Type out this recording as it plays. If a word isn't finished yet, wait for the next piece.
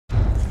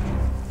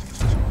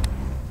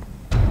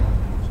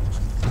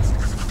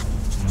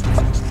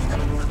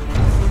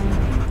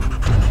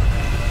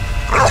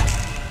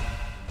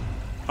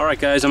Alright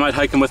guys, I'm out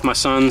hiking with my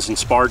sons in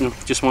Spartan.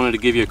 Just wanted to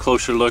give you a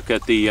closer look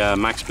at the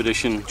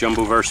Maxpedition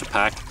Jumbo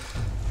Versipack.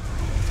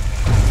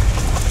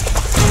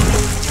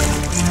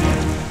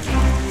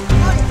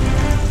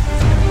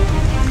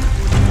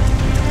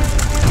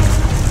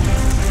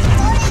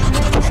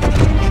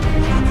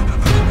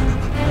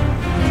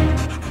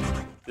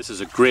 This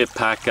is a great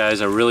pack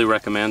guys, I really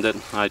recommend it.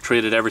 I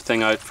traded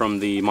everything out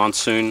from the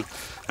Monsoon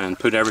and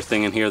put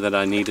everything in here that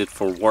I needed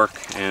for work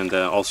and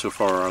also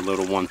for our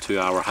little 1-2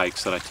 hour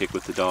hikes that I take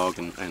with the dog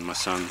and my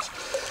sons.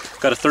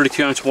 Got a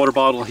 32-ounce water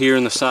bottle here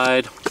in the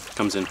side,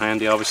 comes in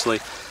handy obviously.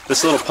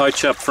 This little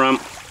pouch up front,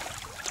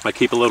 I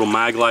keep a little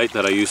mag light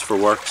that I use for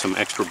work, some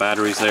extra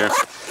batteries there.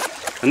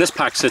 And this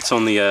pack sits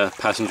on the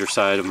passenger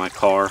side of my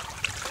car,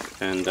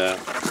 and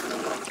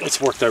it's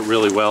worked out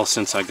really well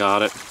since I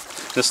got it.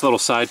 This little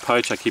side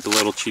pouch, I keep a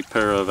little cheap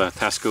pair of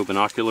Tasco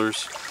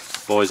binoculars.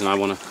 Boys and I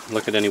want to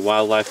look at any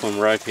wildlife when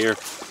we're out here.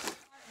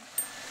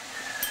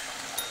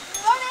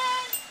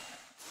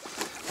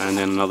 And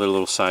then another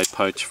little side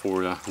pouch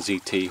for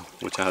ZT,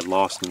 which I had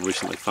lost and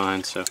recently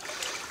found. So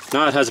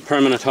now it has a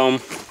permanent home.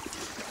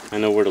 I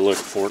know where to look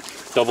for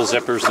it. Double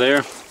zippers there.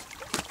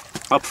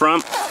 Up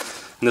front,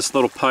 in this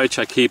little pouch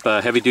I keep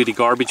heavy-duty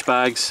garbage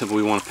bags if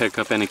we want to pick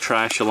up any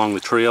trash along the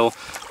trail,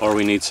 or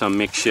we need some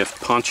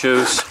makeshift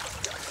ponchos.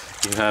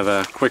 You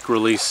have quick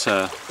release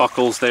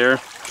buckles there.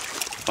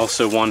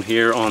 Also one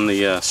here on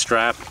the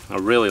strap. I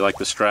really like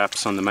the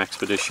straps on the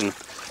Maxpedition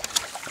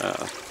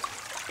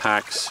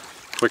packs.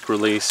 Quick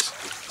release,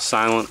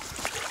 silent.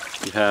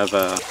 You have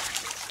a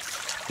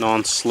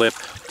non-slip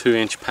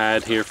 2-inch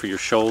pad here for your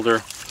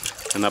shoulder.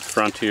 And up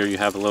front here you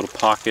have a little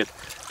pocket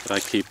that I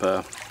keep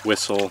a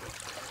whistle,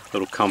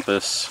 little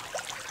compass,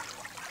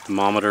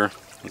 thermometer.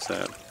 What's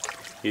that?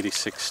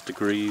 86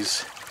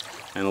 degrees.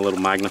 And a little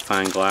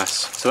magnifying glass,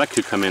 so that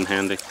could come in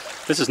handy.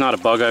 This is not a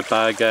bug out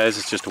bag guys,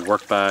 it's just a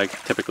work bag.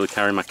 Typically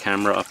carry my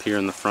camera up here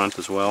in the front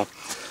as well.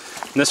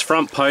 In this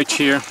front pouch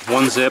here,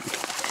 one zip,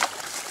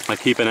 I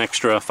keep an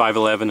extra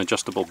 511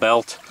 adjustable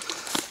belt,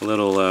 a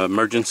little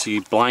emergency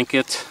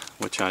blanket,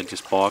 which I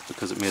just bought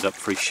because it made up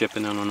free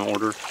shipping on an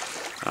order,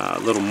 a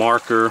little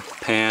marker,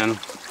 pen,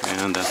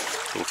 and a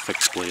little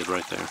fixed blade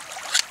right there.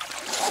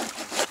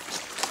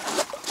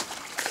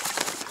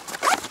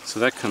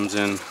 So that comes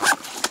in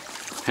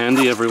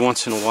handy every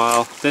once in a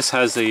while. This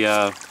has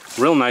a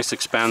real nice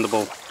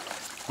expandable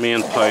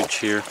main pouch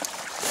here,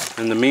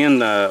 and the main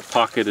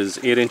pocket is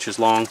 8 inches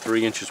long,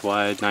 3 inches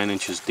wide, 9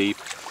 inches deep.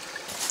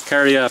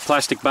 Carry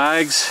plastic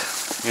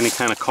bags, any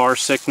kind of car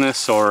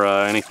sickness or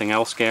anything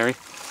else, Gary.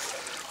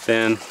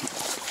 Then,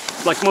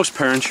 like most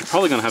parents, you're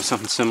probably going to have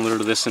something similar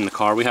to this in the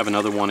car. We have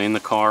another one in the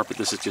car, but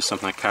this is just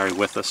something I carry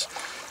with us,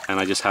 and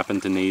I just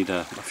happened to need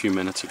a few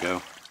minutes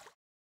ago.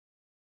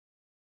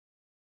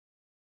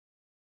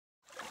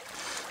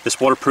 This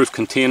waterproof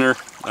container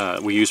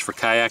we use for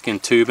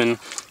kayaking, tubing,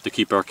 to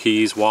keep our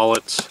keys,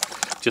 wallets.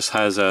 Just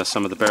has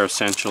some of the bare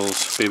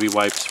essentials, baby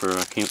wipes for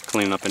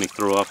cleaning up any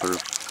throw up, or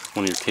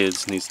one of your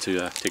kids needs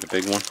to take a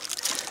big one.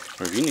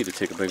 Or if you need to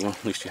take a big one,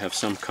 at least you have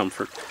some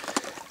comfort.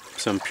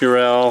 Some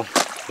Purell,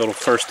 little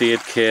first aid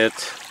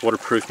kit,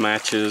 waterproof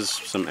matches,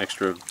 some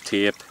extra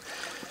tape,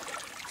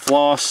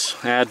 floss,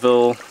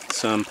 Advil,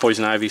 some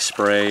poison ivy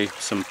spray,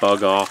 some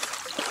bug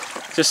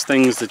off. Just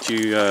things that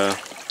you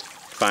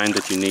find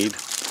that you need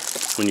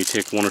when you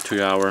take 1 or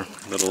 2 hour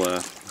little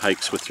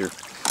hikes with your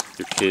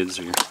kids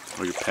or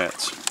your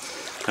pets.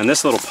 And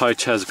this little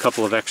pouch has a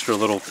couple of extra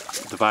little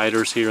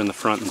dividers here in the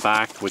front and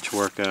back, which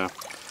work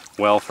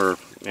well for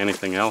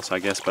anything else I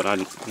guess, but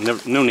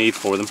no need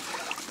for them.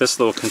 This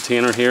little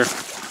container here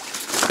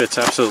fits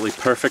absolutely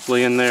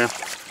perfectly in there,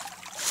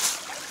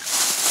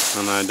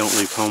 and I don't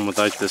leave home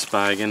without this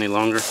bag any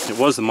longer. It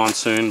was the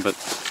Monsoon, but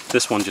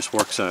this one just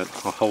works out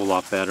a whole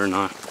lot better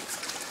now.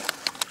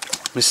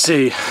 Let me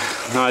see,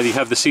 now you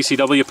have the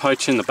CCW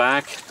pouch in the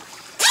back,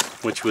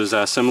 which was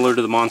similar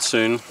to the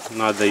Monsoon.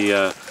 Now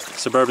the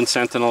Suburban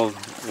Sentinel,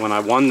 when I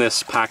won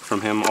this pack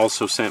from him,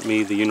 also sent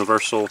me the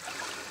universal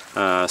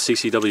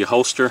CCW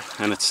holster,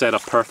 and it's set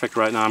up perfect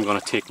right now. I'm not going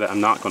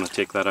to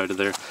take that out of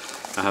there.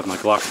 I have my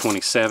Glock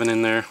 27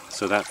 in there,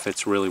 so that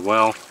fits really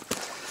well.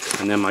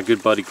 And then my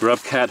good buddy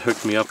Grubcat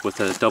hooked me up with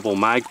a double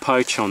mag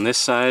pouch on this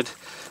side.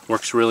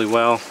 Works really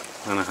well,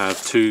 and I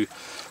have 2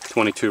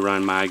 22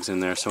 round mags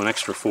in there, so an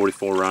extra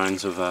 44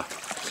 rounds of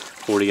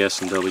 40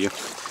 S&W.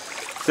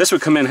 This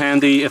would come in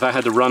handy if I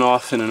had to run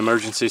off in an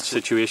emergency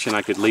situation.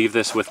 I could leave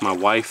this with my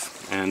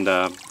wife and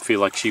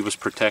feel like she was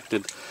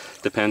protected,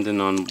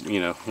 depending on, you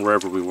know,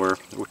 wherever we were.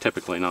 We're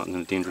typically not in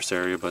a dangerous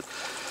area, but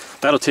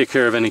that'll take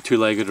care of any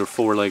 2-legged or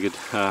 4-legged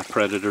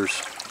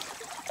predators.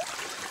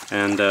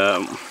 And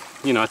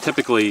you know, I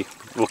typically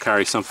will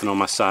carry something on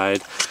my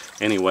side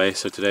anyway,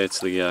 so today it's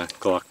the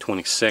Glock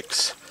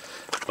 26.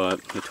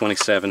 But the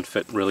 27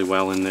 fit really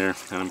well in there,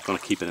 and I'm going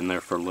to keep it in there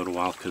for a little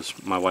while because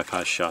my wife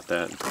has shot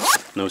that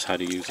and knows how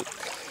to use it.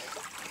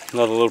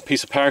 Another little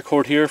piece of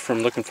paracord here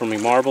from looking for me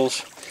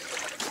marbles,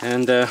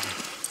 and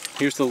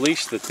here's the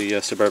leash that the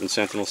Suburban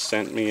Sentinel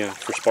sent me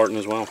for Spartan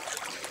as well.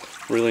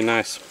 Really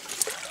nice.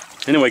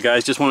 Anyway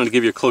guys, just wanted to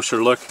give you a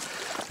closer look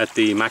at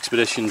the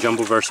Maxpedition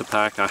Jumbo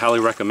Versipack. I highly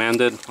recommend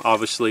it.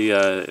 Obviously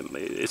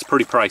it's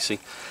pretty pricey.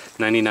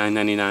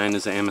 $99.99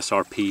 is the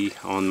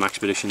MSRP on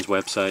Maxpedition's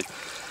website.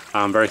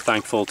 I'm very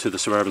thankful to the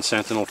Suburban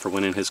Sentinel for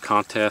winning his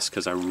contest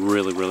because I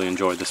really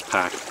enjoyed this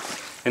pack.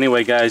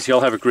 Anyway guys,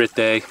 y'all have a great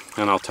day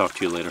and I'll talk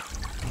to you later.